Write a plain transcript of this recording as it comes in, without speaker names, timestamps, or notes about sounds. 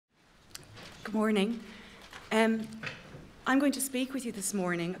Good morning. I'm going to speak with you this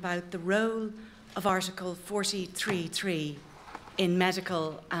morning about the role of Article 43.3 in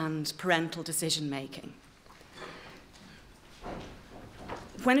medical and parental decision making.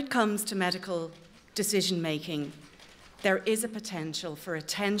 When it comes to medical decision making, there is a potential for a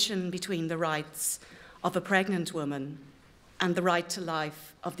tension between the rights of a pregnant woman and the right to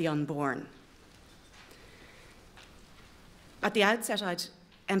life of the unborn. At the outset, I'd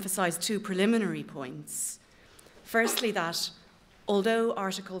emphasise two preliminary points. Firstly, that although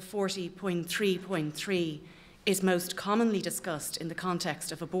Article 40.3.3 is most commonly discussed in the context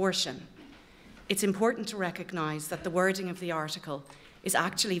of abortion, it's important to recognise that the wording of the article is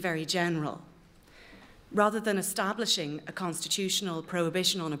actually very general. Rather than establishing a constitutional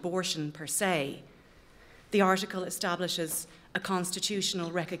prohibition on abortion per se, the article establishes a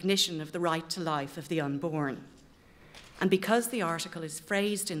constitutional recognition of the right to life of the unborn. And because the article is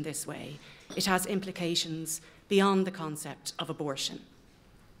phrased in this way, it has implications beyond the concept of abortion.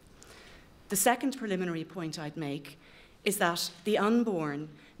 The second preliminary point I'd make is that the unborn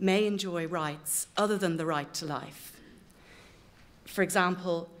may enjoy rights other than the right to life. For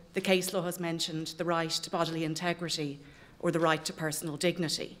example, the case law has mentioned the right to bodily integrity or the right to personal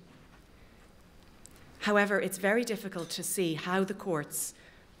dignity. However, it's very difficult to see how the courts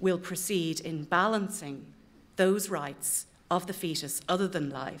will proceed in balancing those rights of the fetus other than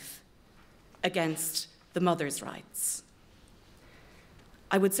life against the mother's rights.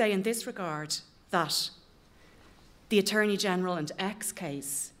 I would say in this regard that the Attorney General and X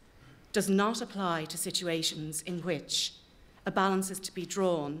case does not apply to situations in which a balance is to be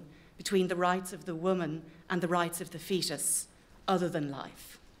drawn between the rights of the woman and the rights of the fetus other than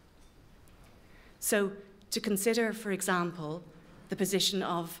life. So to consider, for example, the position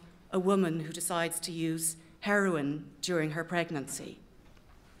of a woman who decides to use heroin during her pregnancy.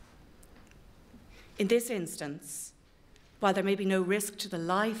 In this instance, while there may be no risk to the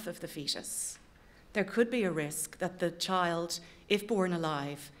life of the fetus, there could be a risk that the child, if born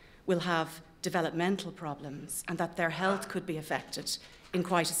alive, will have developmental problems and that their health could be affected in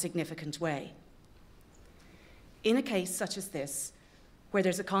quite a significant way. In a case such as this, where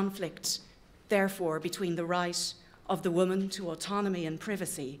there's a conflict, therefore, between the right of the woman to autonomy and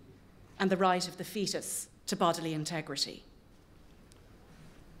privacy and the right of the fetus to bodily integrity,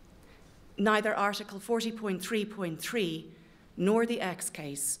 neither Article 40.3.3 nor the X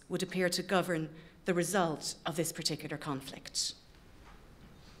case would appear to govern the result of this particular conflict.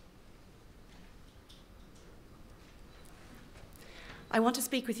 I want to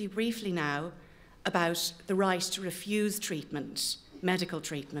speak with you briefly now about the right to refuse treatment, medical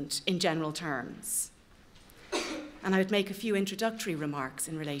treatment, in general terms. And I would make a few introductory remarks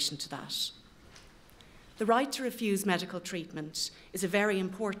in relation to that. The right to refuse medical treatment is a very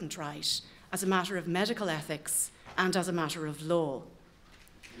important right as a matter of medical ethics and as a matter of law.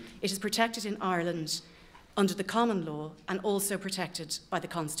 It is protected in Ireland under the common law and also protected by the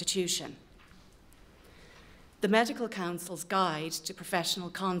Constitution. The Medical Council's Guide to Professional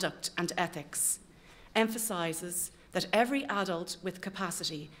Conduct and Ethics emphasises that every adult with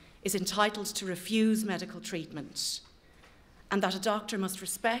capacity is entitled to refuse medical treatment and that a doctor must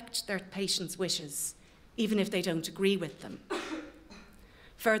respect their patient's wishes even if they don't agree with them.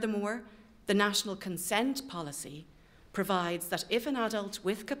 Furthermore, the National Consent Policy provides that if an adult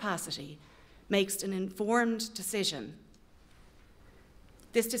with capacity makes an informed decision,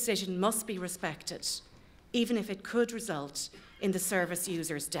 this decision must be respected, even if it could result in the service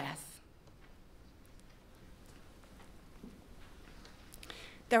user's death.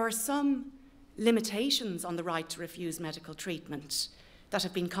 There are some limitations on the right to refuse medical treatment that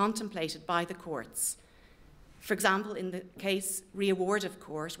have been contemplated by the courts. For example, in the case Reaward of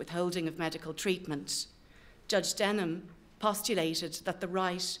Court, withholding of medical treatment, Judge Denham postulated that the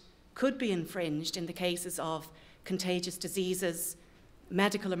right could be infringed in the cases of contagious diseases,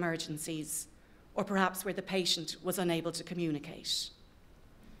 medical emergencies, or perhaps where the patient was unable to communicate.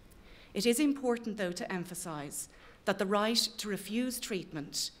 It is important, though, to emphasise that the right to refuse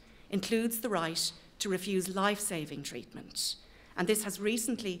treatment includes the right to refuse life-saving treatment, and this has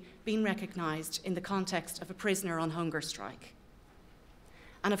recently been recognised in the context of a prisoner on hunger strike.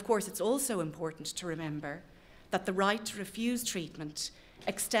 And of course, it's also important to remember that the right to refuse treatment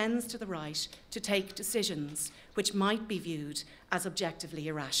extends to the right to take decisions which might be viewed as objectively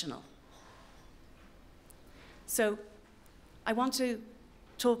irrational. So I want to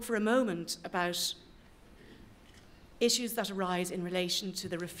talk for a moment about issues that arise in relation to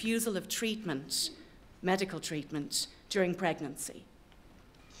the refusal of treatment, medical treatment, during pregnancy.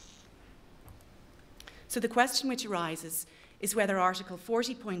 So the question which arises is whether Article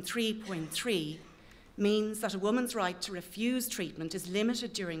 40.3.3 means that a woman's right to refuse treatment is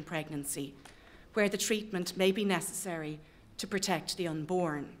limited during pregnancy, where the treatment may be necessary to protect the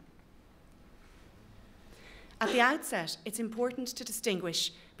unborn. At the outset, it's important to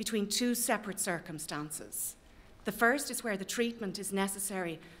distinguish between two separate circumstances. The first is where the treatment is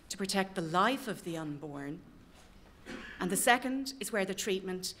necessary to protect the life of the unborn, and the second is where the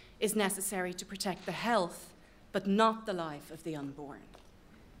treatment is necessary to protect the health, but not the life of the unborn.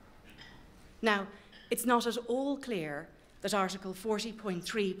 Now, it's not at all clear that Article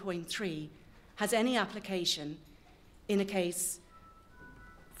 40.3.3 has any application in a case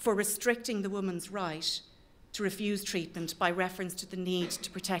for restricting the woman's right to refuse treatment by reference to the need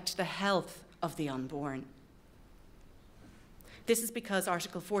to protect the health of the unborn. This is because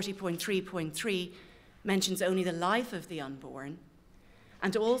Article 40.3.3 mentions only the life of the unborn,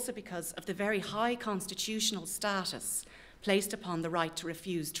 and also because of the very high constitutional status placed upon the right to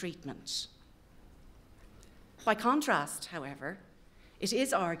refuse treatment. By contrast, however, it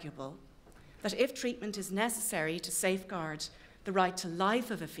is arguable that if treatment is necessary to safeguard the right to life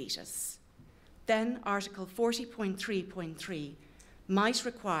of a fetus, then Article 40.3.3 might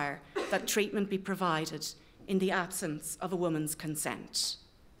require that treatment be provided in the absence of a woman's consent.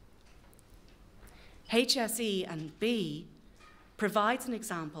 HSE and B provides an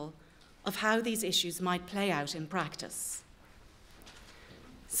example of how these issues might play out in practice.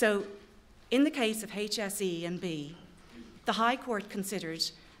 So, in the case of HSE and B, the High Court considered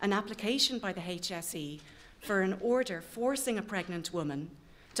an application by the HSE for an order forcing a pregnant woman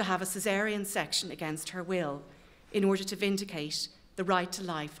to have a caesarean section against her will in order to vindicate the right to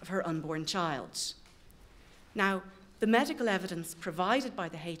life of her unborn child. Now, the medical evidence provided by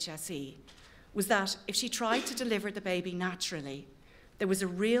the HSE was that if she tried to deliver the baby naturally, there was a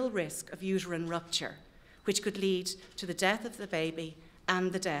real risk of uterine rupture, which could lead to the death of the baby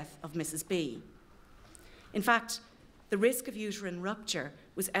and the death of Mrs. B. In fact, the risk of uterine rupture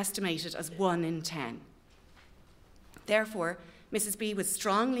was estimated as 1 in 10. Therefore, Mrs. B was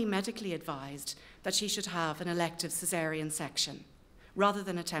strongly medically advised that she should have an elective caesarean section, rather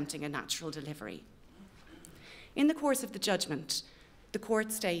than attempting a natural delivery. In the course of the judgment, the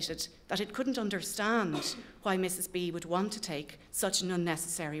court stated that it couldn't understand why Mrs. B would want to take such an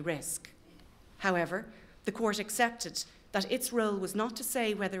unnecessary risk. However, the court accepted that its role was not to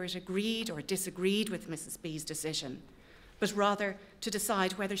say whether it agreed or disagreed with Mrs. B's decision, but rather to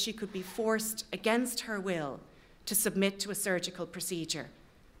decide whether she could be forced against her will to submit to a surgical procedure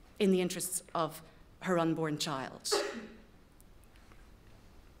in the interests of her unborn child.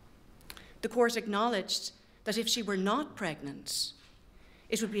 The court acknowledged that if she were not pregnant,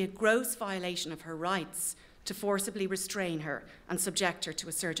 it would be a gross violation of her rights to forcibly restrain her and subject her to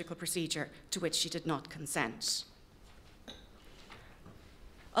a surgical procedure to which she did not consent.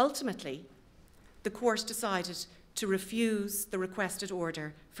 Ultimately, the court decided to refuse the requested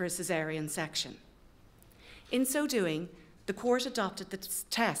order for a caesarean section. In so doing, the court adopted the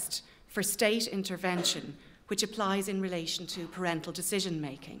test for state intervention, which applies in relation to parental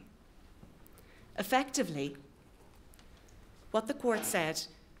decision-making. Effectively, what the court said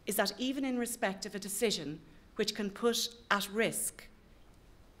is that even in respect of a decision which can put at risk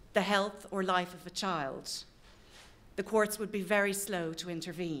the health or life of a child, the courts would be very slow to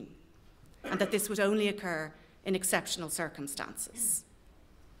intervene, and that this would only occur in exceptional circumstances.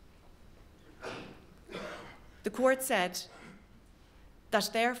 The court said that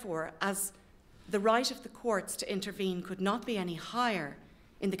therefore, as the right of the courts to intervene could not be any higher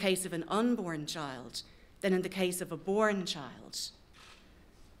in the case of an unborn child than in the case of a born child,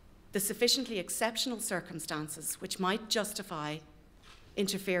 the sufficiently exceptional circumstances which might justify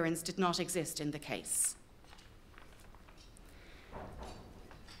interference did not exist in the case.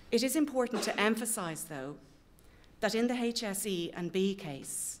 It is important to emphasise, though, that in the HSE and B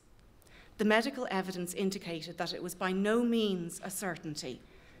case, the medical evidence indicated that it was by no means a certainty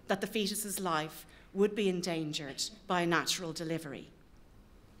that the fetus's life would be endangered by a natural delivery,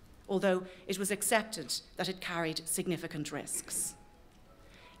 although it was accepted that it carried significant risks.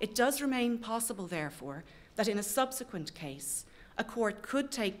 It does remain possible, therefore, that in a subsequent case, a court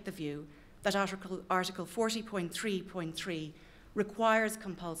could take the view that Article 40.3.3 requires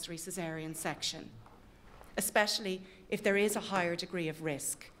compulsory caesarean section, especially if there is a higher degree of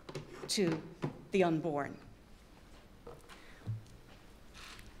risk to the unborn.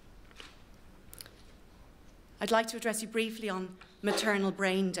 I'd like to address you briefly on maternal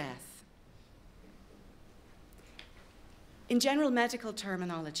brain death. In general medical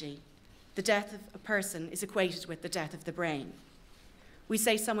terminology, the death of a person is equated with the death of the brain. We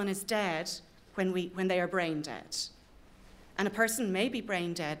say someone is dead when they are brain dead. and a person may be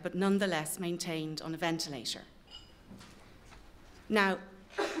brain dead but nonetheless maintained on a ventilator. Now,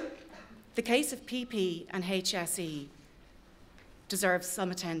 the case of PP and HSE deserves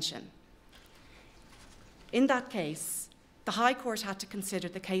some attention. In that case, the High Court had to consider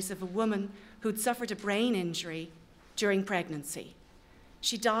the case of a woman who'd suffered a brain injury during pregnancy.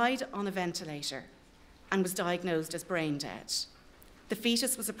 She died on a ventilator and was diagnosed as brain dead. The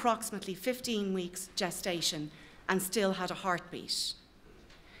fetus was approximately 15 weeks gestation and still had a heartbeat.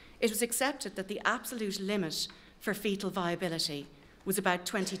 It was accepted that the absolute limit for fetal viability was about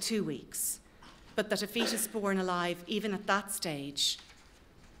 22 weeks, but that a fetus born alive, even at that stage,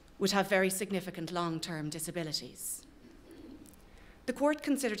 would have very significant long-term disabilities. The court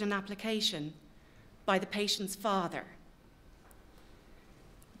considered an application by the patient's father.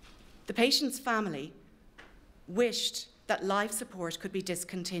 The patient's family wished that life support could be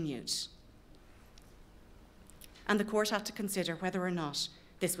discontinued, and the court had to consider whether or not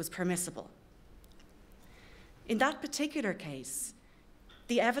this was permissible. In that particular case,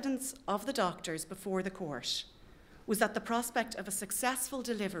 the evidence of the doctors before the court was that the prospect of a successful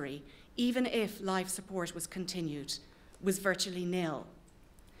delivery, even if life support was continued, was virtually nil,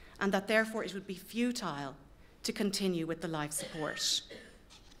 and that therefore it would be futile to continue with the life support.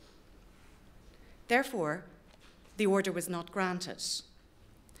 Therefore, the order was not granted,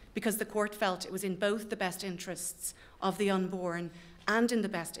 because the court felt it was in both the best interests of the unborn and in the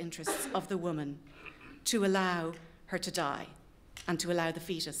best interests of the woman to allow her to die, and to allow the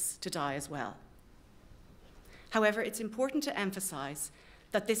fetus to die as well. However, it's important to emphasize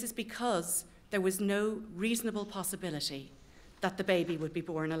that this is because there was no reasonable possibility that the baby would be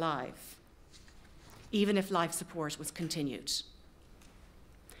born alive, even if life support was continued.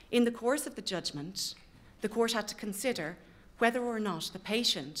 In the course of the judgment, the court had to consider whether or not the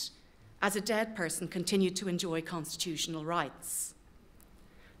patient, as a dead person, continued to enjoy constitutional rights.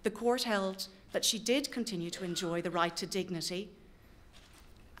 The court held that she did continue to enjoy the right to dignity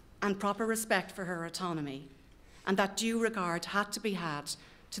and proper respect for her autonomy, and that due regard had to be had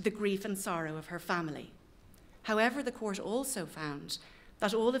to the grief and sorrow of her family. However, the court also found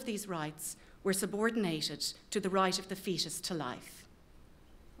that all of these rights were subordinated to the right of the fetus to life.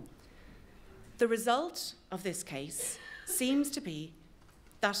 The result of this case seems to be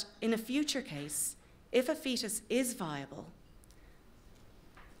that in a future case, if a fetus is viable,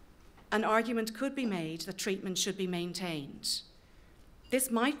 an argument could be made that treatment should be maintained. This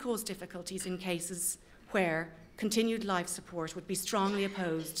might cause difficulties in cases where continued life support would be strongly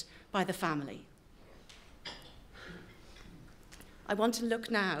opposed by the family. I want to look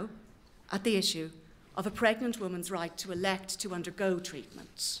now at the issue of a pregnant woman's right to elect to undergo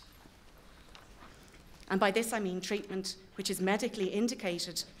treatment. And by this I mean treatment which is medically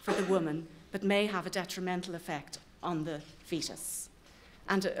indicated for the woman but may have a detrimental effect on the fetus.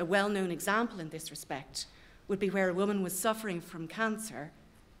 And a well-known example in this respect would be where a woman was suffering from cancer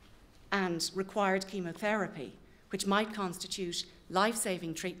and required chemotherapy, which might constitute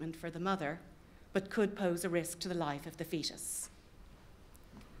life-saving treatment for the mother, but could pose a risk to the life of the fetus.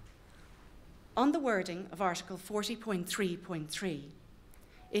 On the wording of Article 40.3.3,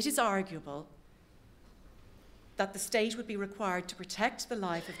 it is arguable that the state would be required to protect the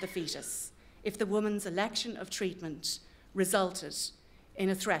life of the fetus if the woman's election of treatment resulted in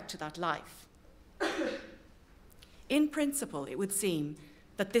a threat to that life. In principle, it would seem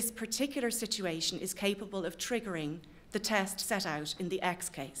that this particular situation is capable of triggering the test set out in the X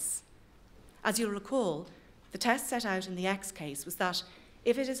case. As you'll recall, the test set out in the X case was that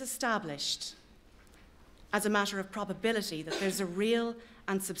if it is established as a matter of probability that there's a real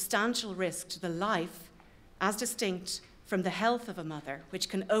and substantial risk to the life as distinct from the health of a mother, which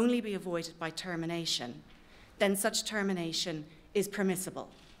can only be avoided by termination, then such termination is permissible.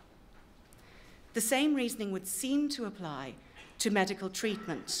 The same reasoning would seem to apply to medical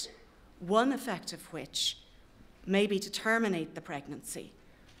treatment, one effect of which may be to terminate the pregnancy,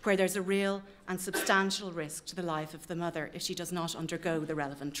 where there's a real and substantial risk to the life of the mother if she does not undergo the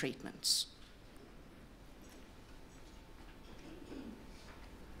relevant treatment.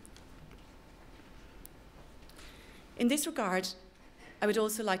 In this regard, I would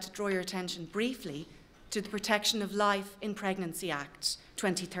also like to draw your attention briefly to the Protection of Life in Pregnancy Act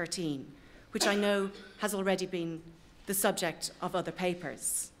 2013, which I know has already been the subject of other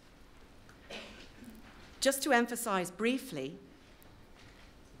papers. Just to emphasise briefly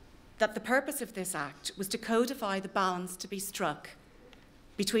that the purpose of this act was to codify the balance to be struck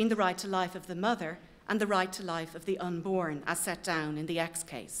between the right to life of the mother and the right to life of the unborn, as set down in the X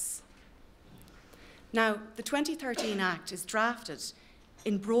case. Now, the 2013 Act is drafted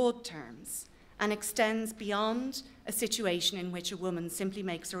in broad terms and extends beyond a situation in which a woman simply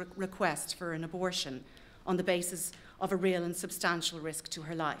makes a request for an abortion on the basis of a real and substantial risk to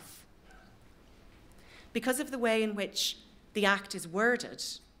her life. Because of the way in which the Act is worded,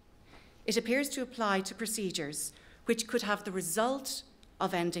 it appears to apply to procedures which could have the result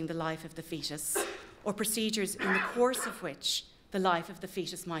of ending the life of the fetus, or procedures in the course of which the life of the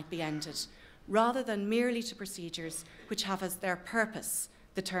fetus might be ended, rather than merely to procedures which have as their purpose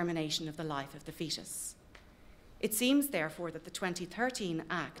the termination of the life of the fetus. It seems, therefore, that the 2013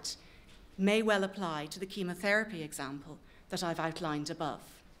 Act may well apply to the chemotherapy example that I've outlined above.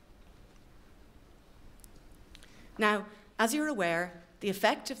 Now, as you're aware, the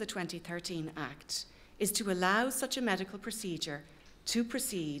effect of the 2013 Act is to allow such a medical procedure to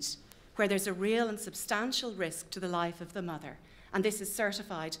proceed where there's a real and substantial risk to the life of the mother, and this is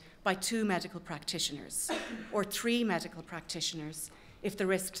certified by 2 medical practitioners, or 3 medical practitioners if the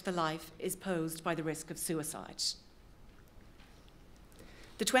risk to the life is posed by the risk of suicide.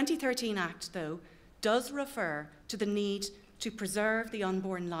 The 2013 Act, though, does refer to the need to preserve the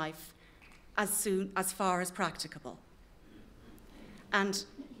unborn life as far as practicable. And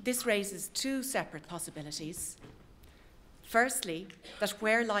this raises 2 separate possibilities. Firstly, that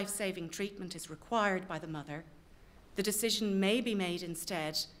where life-saving treatment is required by the mother, the decision may be made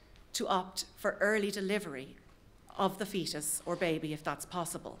instead to opt for early delivery of the fetus or baby if that's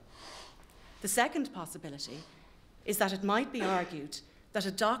possible. The second possibility is that it might be argued that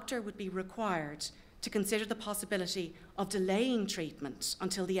a doctor would be required to consider the possibility of delaying treatment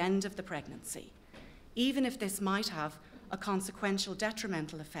until the end of the pregnancy, even if this might have a consequential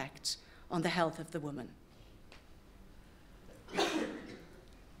detrimental effect on the health of the woman.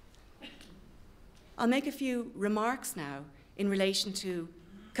 I'll make a few remarks now in relation to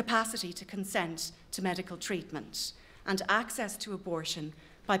capacity to consent to medical treatment and access to abortion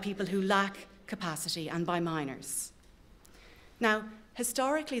by people who lack capacity and by minors. Now,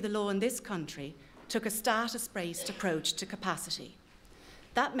 historically, the law in this country took a status-based approach to capacity.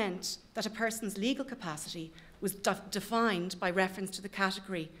 That meant that a person's legal capacity was defined by reference to the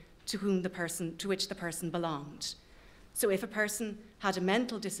category to which the person belonged. So if a person had a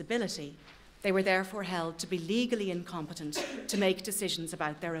mental disability, they were therefore held to be legally incompetent to make decisions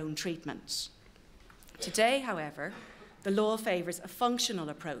about their own treatment. Today, however, the law favours a functional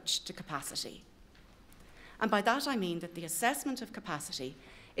approach to capacity. And by that I mean that the assessment of capacity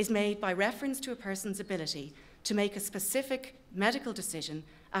is made by reference to a person's ability to make a specific medical decision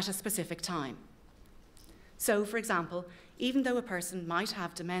at a specific time. So, for example, even though a person might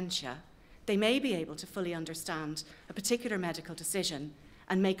have dementia, they may be able to fully understand a particular medical decision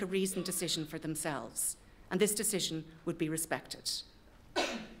and make a reasoned decision for themselves, and this decision would be respected.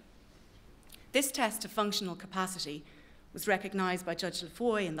 This test of functional capacity was recognised by Judge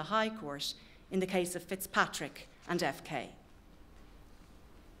Lafoy in the High Court in the case of Fitzpatrick and FK.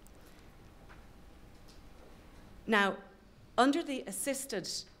 Now, under the Assisted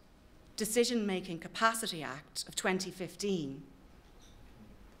Decision-Making Capacity Act of 2015,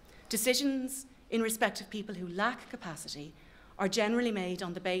 decisions in respect of people who lack capacity are generally made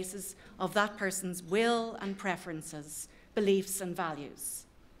on the basis of that person's will and preferences, beliefs and values.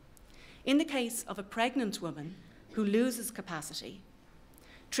 In the case of a pregnant woman who loses capacity,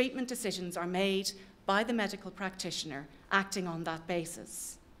 treatment decisions are made by the medical practitioner acting on that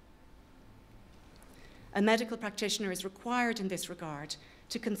basis. A medical practitioner is required in this regard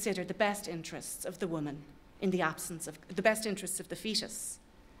to consider the best interests of the woman in the absence of the best interests of the fetus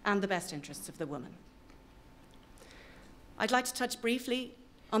and the best interests of the woman. I'd like to touch briefly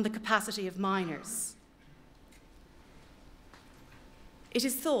on the capacity of minors. It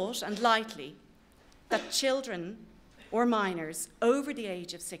is thought, and likely, that children or minors over the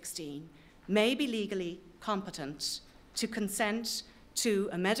age of 16 may be legally competent to consent to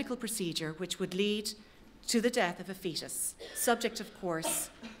a medical procedure which would lead to the death of a fetus, subject, of course,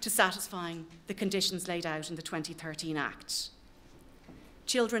 to satisfying the conditions laid out in the 2013 Act.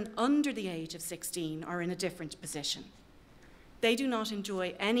 Children under the age of 16 are in a different position. They do not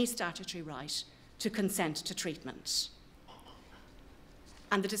enjoy any statutory right to consent to treatment,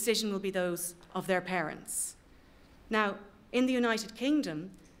 and the decision will be those of their parents. Now, in the United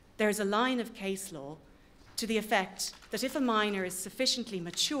Kingdom, there's a line of case law to the effect that if a minor is sufficiently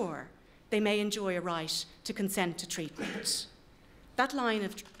mature, they may enjoy a right to consent to treatment. That line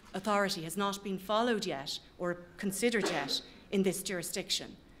of authority has not been followed yet or considered yet in this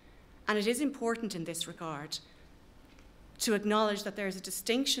jurisdiction. And it is important in this regard to acknowledge that there is a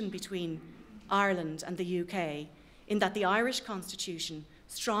distinction between Ireland and the UK in that the Irish Constitution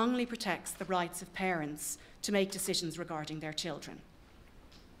strongly protects the rights of parents to make decisions regarding their children.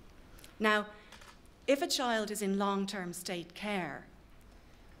 Now, If a child is in long-term state care,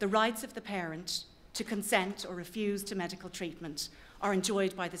 the rights of the parent to consent or refuse to medical treatment are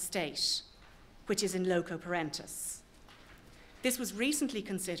enjoyed by the state, which is in loco parentis. This was recently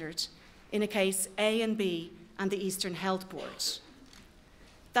considered in a case A and B and the Eastern Health Board.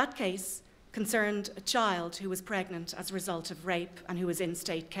 That case concerned a child who was pregnant as a result of rape and who was in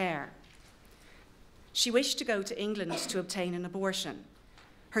state care. She wished to go to England to obtain an abortion.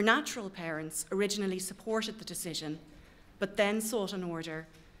 Her natural parents originally supported the decision, but then sought an order,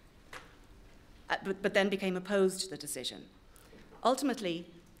 but then became opposed to the decision. Ultimately,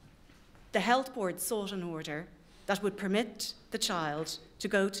 the Health Board sought an order that would permit the child to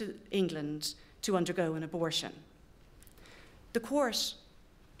go to England to undergo an abortion. The court,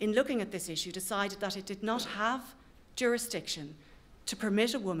 in looking at this issue, decided that it did not have jurisdiction to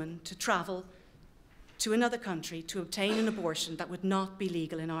permit a woman to travel to another country to obtain an abortion that would not be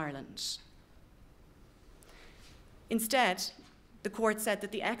legal in Ireland. Instead, the court said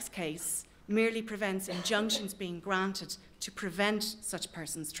that the X case merely prevents injunctions being granted to prevent such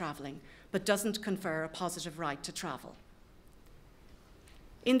persons travelling, but doesn't confer a positive right to travel.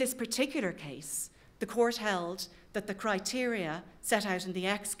 In this particular case, the court held that the criteria set out in the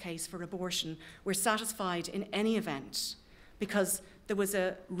X case for abortion were satisfied in any event because there was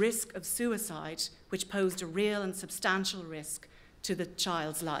a risk of suicide which posed a real and substantial risk to the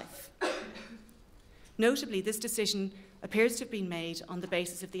child's life. Notably, this decision appears to have been made on the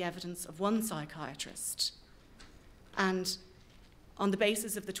basis of the evidence of one psychiatrist, and on the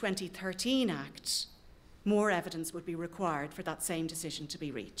basis of the 2013 Act, more evidence would be required for that same decision to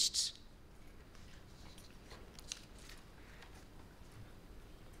be reached.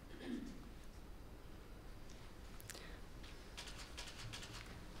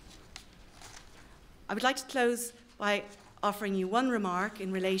 I would like to close by offering you one remark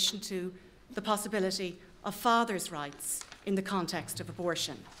in relation to the possibility of fathers' rights in the context of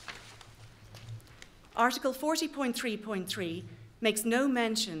abortion. Article 40.3.3 makes no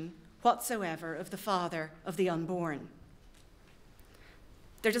mention whatsoever of the father of the unborn.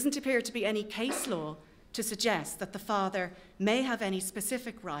 There doesn't appear to be any case law to suggest that the father may have any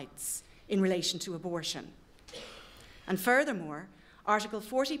specific rights in relation to abortion. And furthermore, Article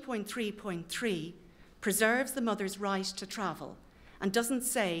 40.3.3 preserves the mother's right to travel and doesn't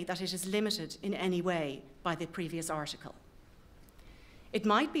say that it is limited in any way by the previous article. It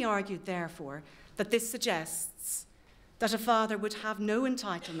might be argued, therefore, that this suggests that a father would have no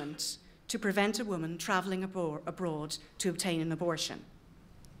entitlement to prevent a woman travelling abroad to obtain an abortion.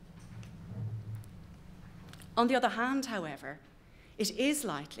 On the other hand, however, it is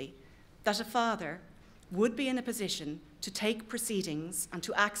likely that a father would be in a position to take proceedings and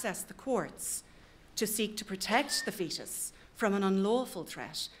to access the courts to seek to protect the fetus from an unlawful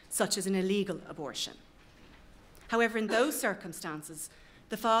threat, such as an illegal abortion. However, in those circumstances,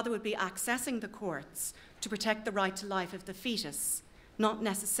 the father would be accessing the courts to protect the right to life of the fetus, not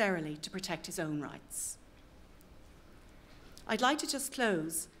necessarily to protect his own rights. I'd like to just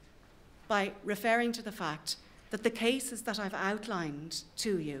close by referring to the fact that the cases that I've outlined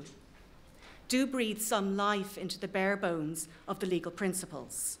to you do breathe some life into the bare bones of the legal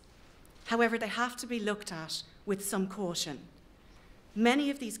principles. However, they have to be looked at with some caution. Many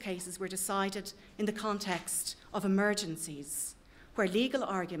of these cases were decided in the context of emergencies, where legal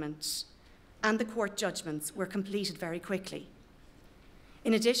argument and the court judgments were completed very quickly.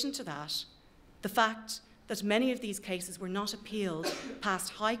 In addition to that, the fact that many of these cases were not appealed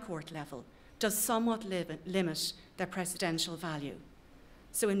past High Court level does somewhat limit their precedential value.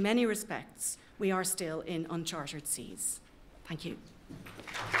 So in many respects, we are still in uncharted seas. Thank you.